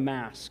to wear a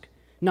mask.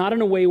 Not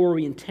in a way where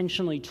we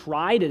intentionally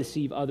try to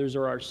deceive others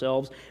or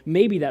ourselves.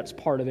 Maybe that's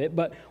part of it,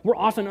 but we're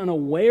often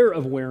unaware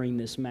of wearing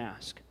this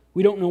mask.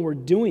 We don't know we're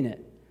doing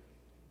it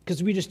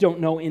because we just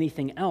don't know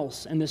anything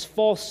else. And this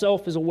false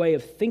self is a way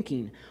of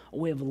thinking, a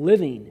way of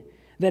living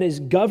that is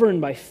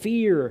governed by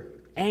fear,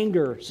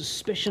 anger,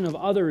 suspicion of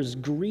others,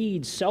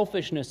 greed,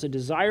 selfishness, a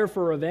desire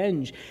for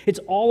revenge. It's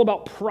all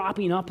about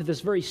propping up this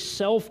very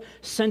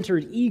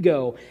self-centered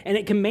ego, and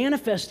it can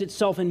manifest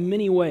itself in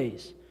many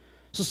ways.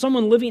 So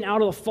someone living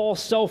out of the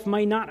false self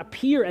might not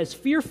appear as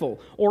fearful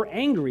or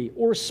angry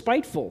or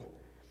spiteful.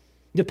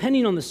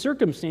 Depending on the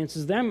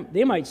circumstances,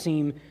 they might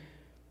seem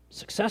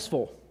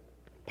successful,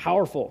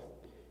 powerful,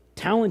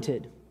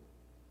 talented,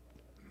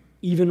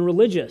 even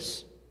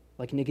religious,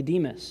 like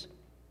Nicodemus.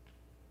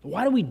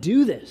 Why do we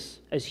do this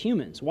as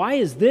humans? Why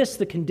is this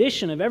the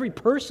condition of every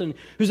person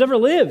who's ever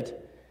lived?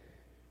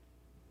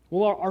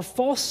 Well, our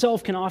false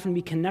self can often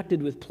be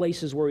connected with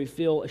places where we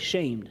feel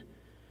ashamed,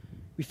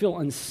 we feel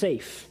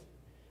unsafe,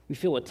 we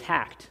feel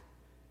attacked.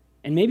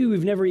 And maybe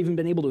we've never even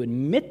been able to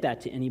admit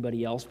that to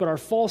anybody else, but our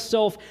false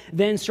self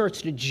then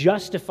starts to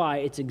justify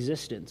its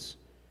existence.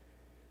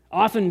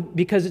 Often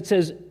because it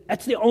says,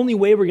 that's the only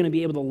way we're going to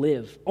be able to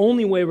live,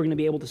 only way we're going to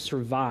be able to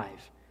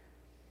survive,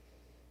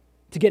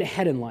 to get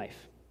ahead in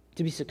life,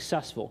 to be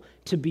successful,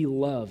 to be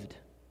loved,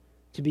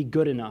 to be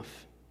good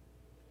enough,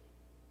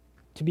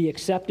 to be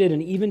accepted,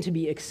 and even to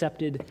be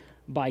accepted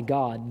by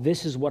God.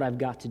 This is what I've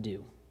got to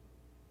do.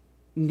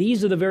 And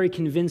these are the very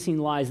convincing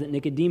lies that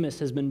Nicodemus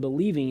has been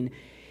believing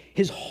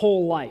his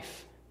whole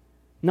life.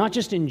 Not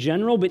just in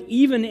general, but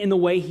even in the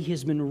way he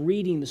has been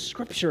reading the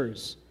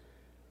Scriptures.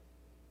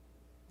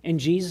 And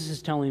Jesus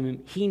is telling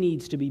him he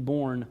needs to be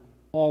born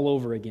all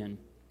over again.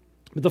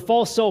 But the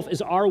false self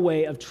is our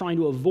way of trying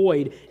to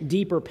avoid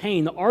deeper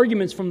pain. The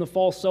arguments from the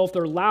false self,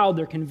 they're loud,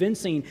 they're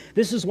convincing.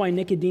 This is why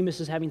Nicodemus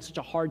is having such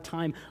a hard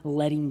time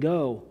letting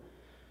go.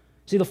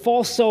 See, the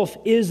false self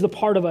is the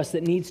part of us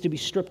that needs to be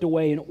stripped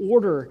away in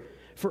order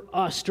for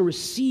us to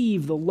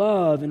receive the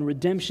love and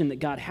redemption that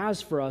God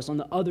has for us on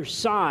the other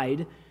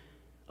side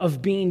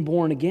of being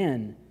born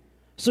again.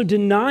 So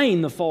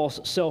denying the false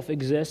self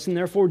exists, and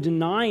therefore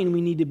denying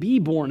we need to be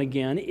born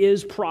again,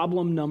 is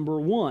problem number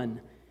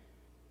one.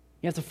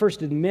 You have to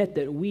first admit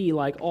that we,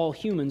 like all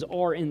humans,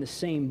 are in the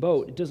same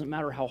boat. It doesn't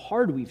matter how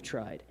hard we've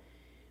tried.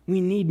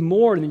 We need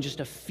more than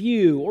just a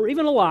few, or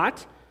even a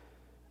lot,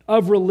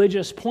 of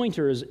religious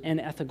pointers and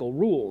ethical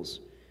rules.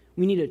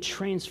 We need a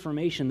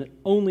transformation that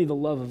only the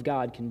love of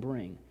God can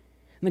bring.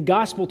 And the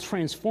gospel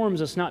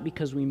transforms us not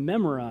because we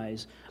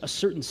memorize a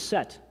certain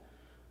set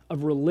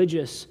of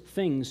religious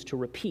things to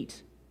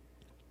repeat.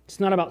 It's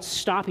not about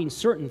stopping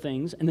certain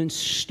things and then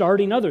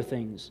starting other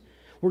things.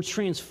 We're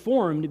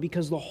transformed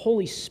because the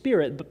Holy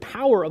Spirit, the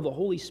power of the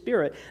Holy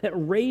Spirit that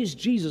raised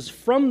Jesus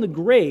from the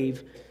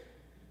grave,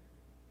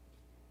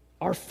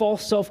 our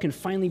false self can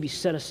finally be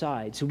set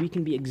aside so we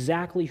can be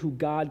exactly who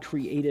God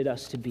created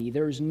us to be.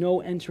 There is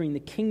no entering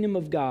the kingdom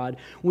of God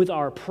with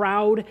our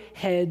proud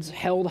heads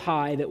held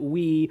high that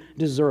we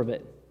deserve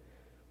it.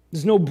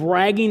 There's no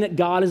bragging that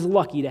God is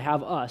lucky to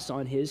have us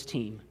on His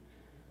team.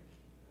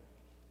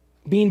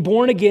 Being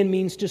born again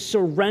means to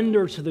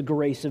surrender to the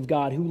grace of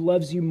God who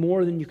loves you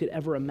more than you could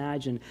ever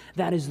imagine.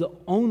 That is the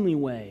only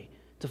way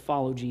to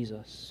follow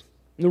Jesus.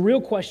 And the real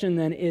question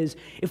then is,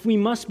 if we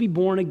must be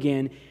born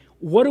again,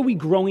 what are we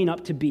growing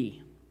up to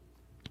be?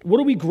 What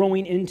are we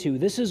growing into?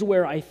 This is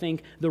where I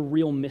think the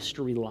real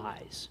mystery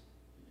lies.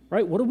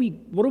 Right? What are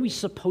we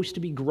supposed to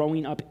be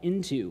growing up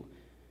into?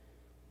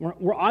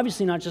 We're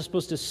obviously not just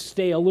supposed to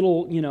stay a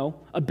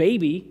little, a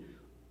baby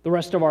the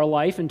rest of our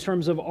life in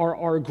terms of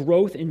our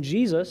growth in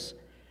Jesus.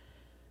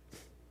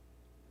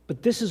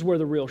 But this is where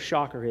the real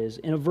shocker is,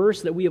 in a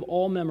verse that we have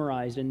all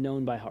memorized and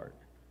known by heart.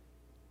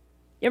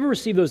 You ever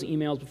received those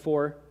emails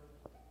before?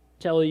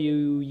 Tell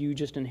you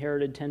just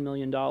inherited $10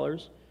 million.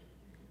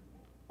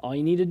 All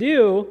you need to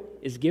do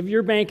is give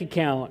your bank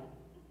account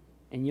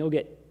and you'll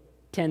get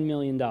 $10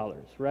 million,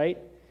 right?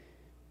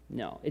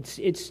 No,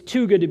 it's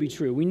too good to be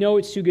true. We know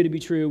it's too good to be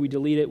true. We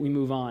delete it. We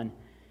move on.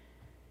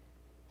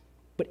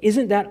 But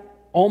isn't that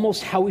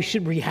almost how we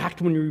should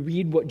react when we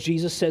read what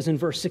Jesus says in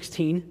verse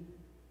 16?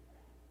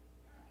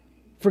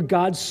 For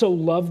God so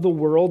loved the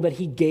world that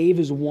He gave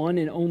His one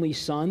and only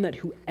Son, that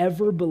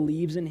whoever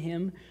believes in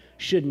Him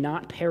should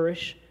not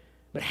perish,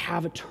 but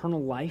have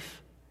eternal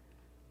life.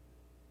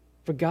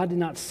 For God did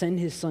not send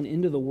His Son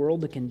into the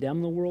world to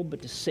condemn the world,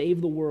 but to save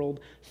the world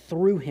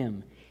through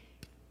Him.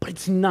 But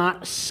it's not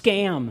a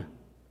scam.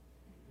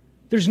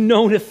 There's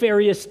no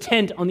nefarious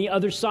tent on the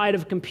other side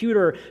of a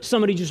computer,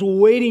 somebody just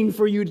waiting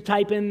for you to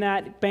type in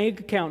that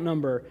bank account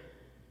number.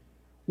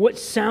 What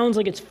sounds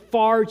like it's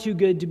far too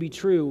good to be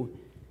true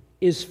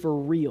is for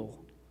real.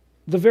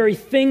 The very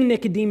thing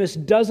Nicodemus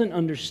doesn't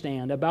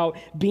understand about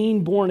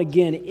being born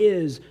again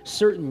is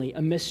certainly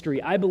a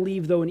mystery. I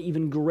believe, though, an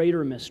even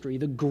greater mystery.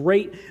 The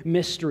great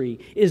mystery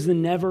is the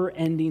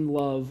never-ending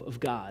love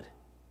of God.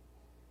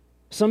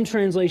 Some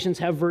translations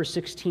have verse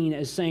 16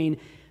 as saying,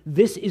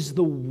 this is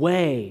the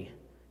way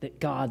that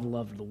God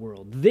loved the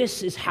world.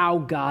 This is how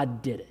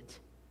God did it.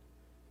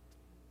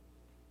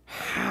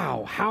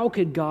 How? How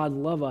could God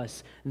love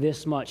us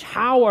this much?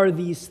 How are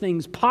these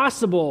things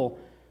possible?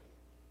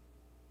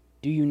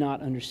 Do you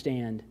not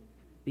understand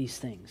these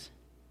things?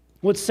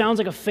 What sounds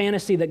like a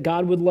fantasy that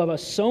God would love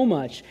us so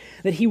much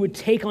that He would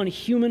take on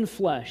human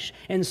flesh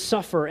and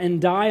suffer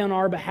and die on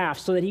our behalf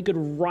so that He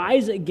could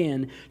rise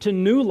again to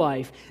new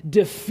life,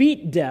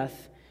 defeat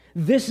death.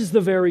 This is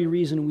the very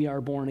reason we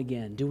are born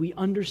again. Do we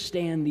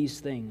understand these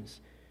things?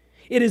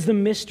 It is the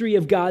mystery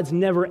of God's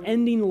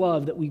never-ending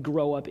love that we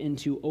grow up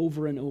into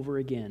over and over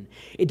again.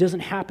 It doesn't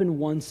happen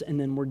once and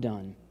then we're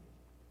done.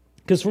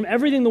 Because from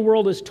everything the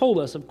world has told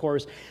us, of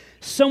course,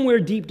 somewhere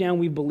deep down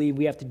we believe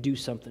we have to do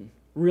something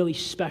really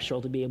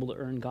special to be able to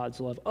earn God's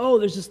love. Oh,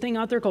 there's this thing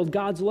out there called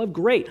God's love.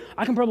 Great.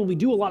 I can probably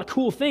do a lot of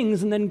cool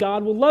things and then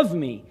God will love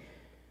me.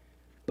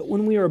 But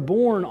when we are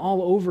born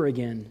all over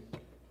again,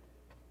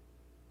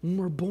 we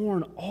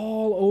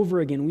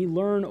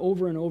learn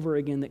over and over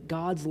again that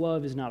God's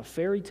love is not a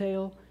fairy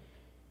tale.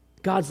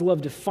 God's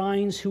love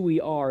defines who we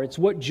are. It's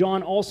what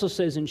John also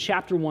says in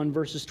chapter 1,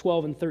 verses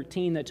 12 and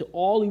 13, that to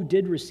all who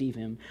did receive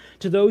Him,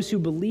 to those who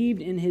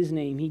believed in His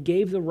name, He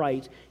gave the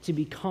right to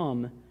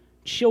become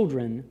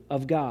children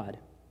of God.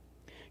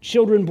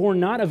 Children born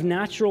not of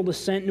natural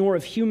descent, nor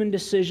of human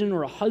decision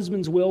or a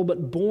husband's will,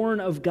 but born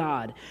of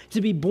God.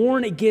 To be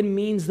born again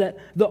means that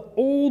the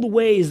old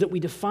ways that we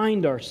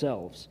defined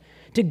ourselves,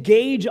 to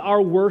gauge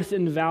our worth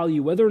and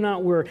value, whether or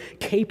not we're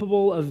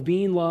capable of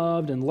being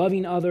loved and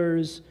loving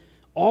others,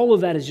 all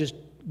of that is just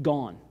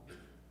gone.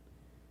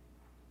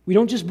 We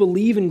don't just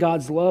believe in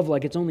God's love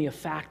like it's only a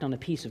fact on a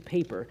piece of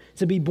paper.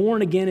 To be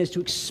born again is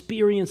to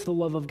experience the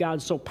love of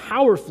God so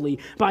powerfully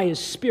by His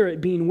Spirit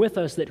being with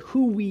us that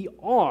who we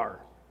are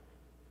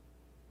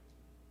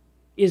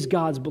is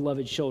God's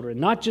beloved children.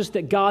 Not just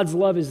that God's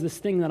love is this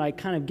thing that I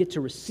kind of get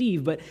to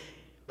receive, but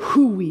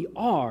who we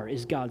are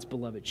is God's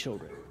beloved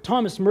children.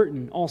 Thomas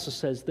Merton also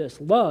says this: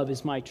 love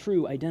is my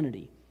true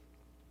identity.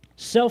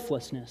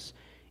 Selflessness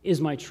is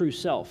my true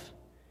self.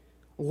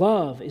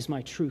 Love is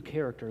my true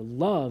character.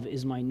 Love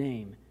is my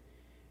name.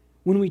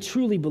 When we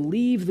truly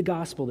believe the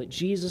gospel that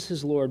Jesus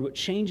is Lord, what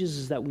changes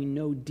is that we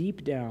know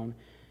deep down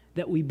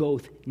that we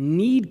both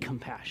need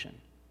compassion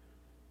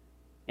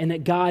and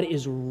that God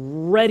is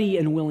ready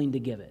and willing to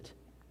give it.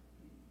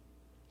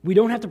 We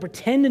don't have to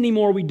pretend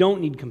anymore we don't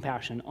need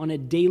compassion on a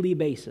daily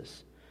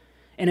basis.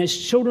 And as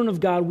children of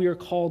God, we are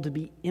called to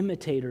be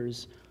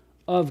imitators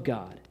of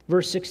God.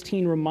 Verse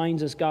 16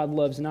 reminds us God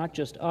loves not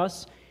just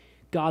us,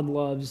 God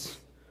loves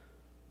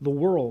the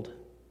world.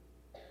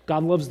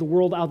 God loves the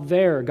world out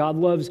there. God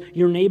loves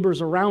your neighbors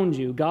around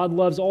you. God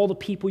loves all the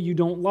people you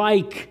don't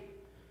like.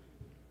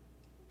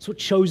 That's what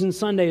Chosen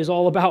Sunday is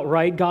all about,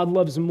 right? God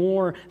loves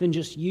more than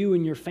just you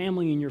and your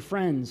family and your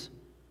friends.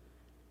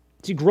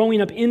 See,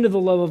 growing up into the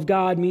love of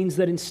God means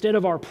that instead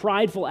of our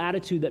prideful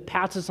attitude that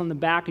pats us on the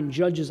back and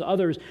judges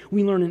others,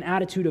 we learn an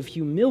attitude of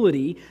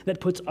humility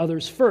that puts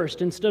others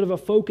first. Instead of a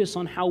focus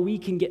on how we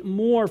can get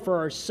more for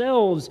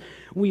ourselves,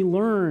 we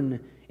learn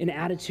an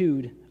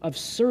attitude of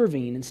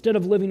serving. Instead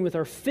of living with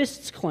our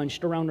fists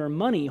clenched around our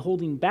money,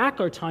 holding back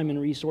our time and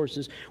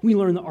resources, we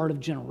learn the art of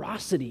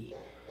generosity.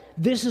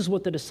 This is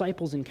what the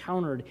disciples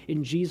encountered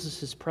in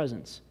Jesus'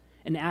 presence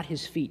and at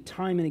his feet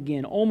time and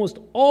again, almost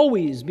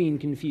always being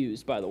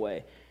confused, by the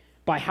way,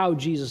 by how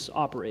Jesus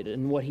operated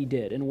and what he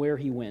did and where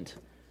he went,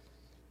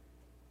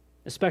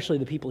 especially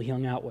the people he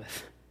hung out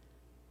with.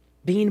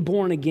 Being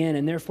born again,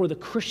 and therefore the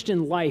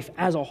Christian life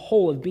as a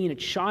whole of being a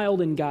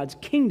child in God's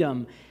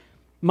kingdom,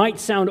 might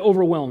sound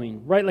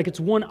overwhelming, right? Like it's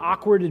one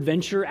awkward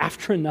adventure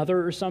after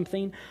another or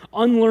something.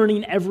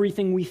 Unlearning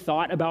everything we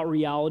thought about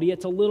reality.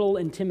 It's a little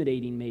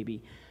intimidating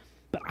maybe.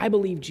 But I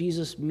believe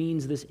Jesus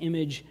means this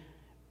image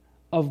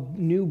of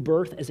new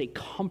birth as a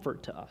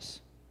comfort to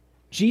us.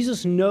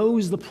 Jesus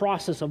knows the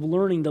process of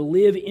learning to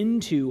live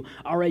into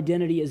our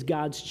identity as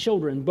God's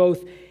children,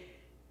 both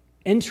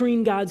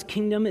entering God's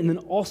kingdom and then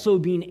also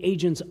being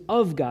agents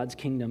of God's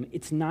kingdom.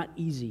 It's not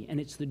easy, and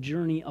it's the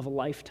journey of a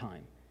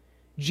lifetime.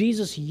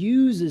 Jesus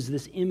uses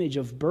this image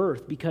of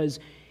birth because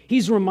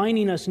he's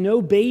reminding us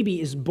no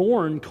baby is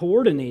born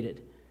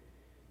coordinated.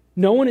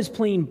 No one is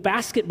playing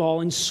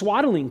basketball in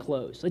swaddling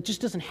clothes. It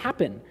just doesn't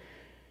happen.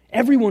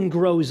 Everyone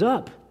grows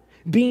up.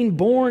 Being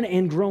born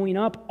and growing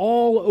up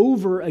all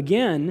over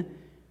again,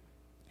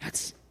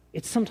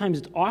 sometimes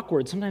it's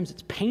awkward, sometimes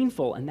it's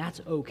painful, and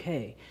that's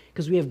okay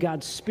because we have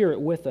God's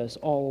Spirit with us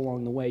all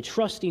along the way.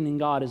 Trusting in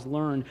God is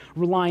learned.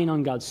 Relying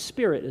on God's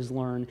Spirit is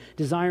learned.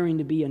 Desiring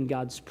to be in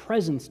God's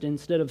presence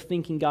instead of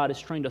thinking God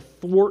is trying to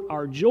thwart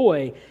our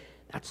joy,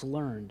 that's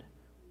learned.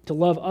 To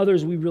love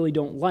others we really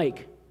don't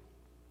like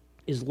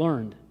is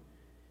learned.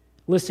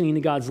 Listening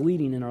to God's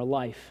leading in our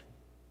life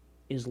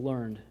is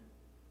learned.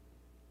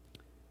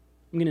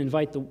 I'm going to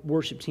invite the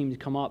worship team to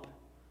come up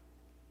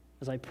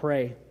as I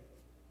pray.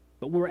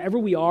 But wherever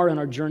we are in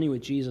our journey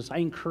with Jesus, I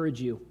encourage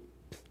you,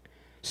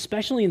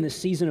 especially in this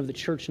season of the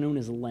church known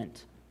as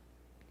Lent,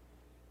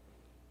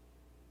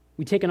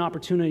 we take an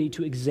opportunity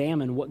to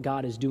examine what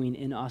God is doing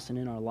in us and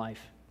in our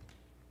life.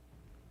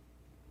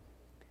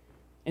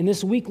 And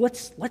this week,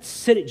 let's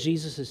sit at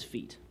Jesus'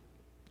 feet,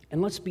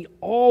 and let's be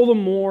all the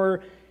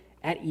more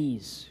at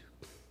ease.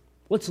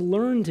 Let's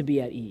learn to be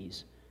at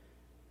ease,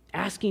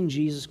 asking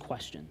Jesus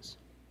questions,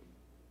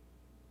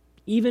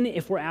 even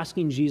if we're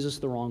asking Jesus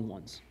the wrong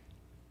ones,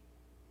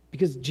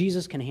 because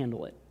Jesus can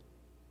handle it.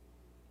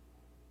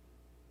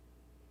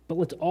 But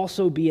let's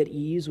also be at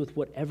ease with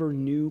whatever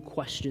new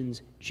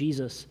questions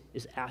Jesus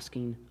is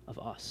asking of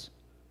us.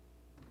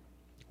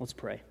 Let's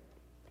pray.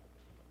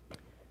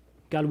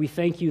 God, we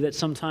thank you that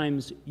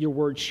sometimes your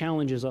word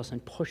challenges us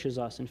and pushes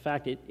us. In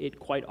fact, it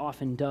quite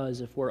often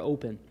does if we're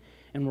open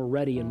and we're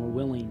ready and we're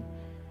willing.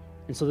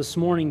 And so this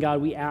morning,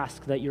 God, we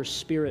ask that your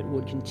Spirit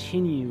would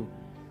continue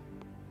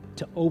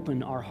to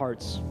open our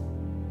hearts.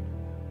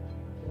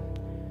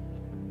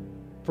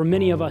 For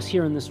many of us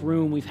here in this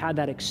room, we've had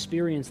that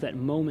experience, that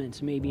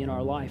moment maybe in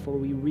our life where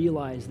we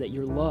realized that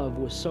your love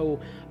was so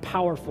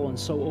powerful and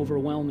so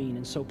overwhelming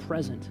and so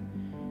present.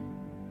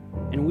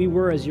 And we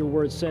were, as your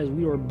word says,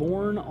 we were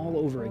born all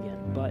over again.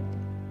 But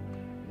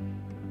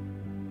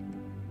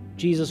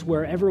Jesus,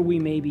 wherever we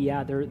may be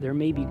at, there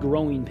may be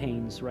growing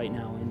pains right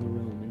now in the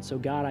room. And so,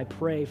 God, I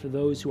pray for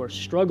those who are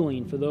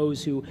struggling, for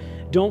those who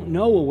don't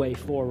know a way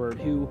forward,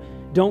 who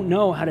don't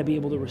know how to be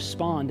able to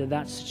respond to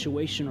that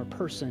situation or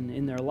person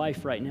in their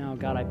life right now.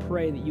 God, I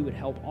pray that you would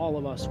help all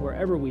of us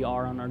wherever we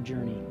are on our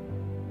journey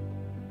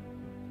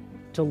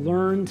to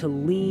learn to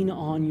lean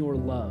on your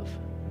love,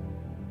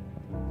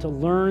 to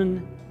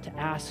learn to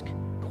ask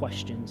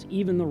questions,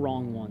 even the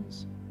wrong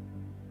ones,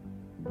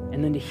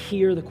 and then to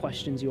hear the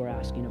questions you are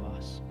asking of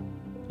us.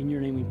 In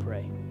your name we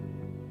pray.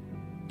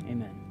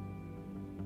 Amen.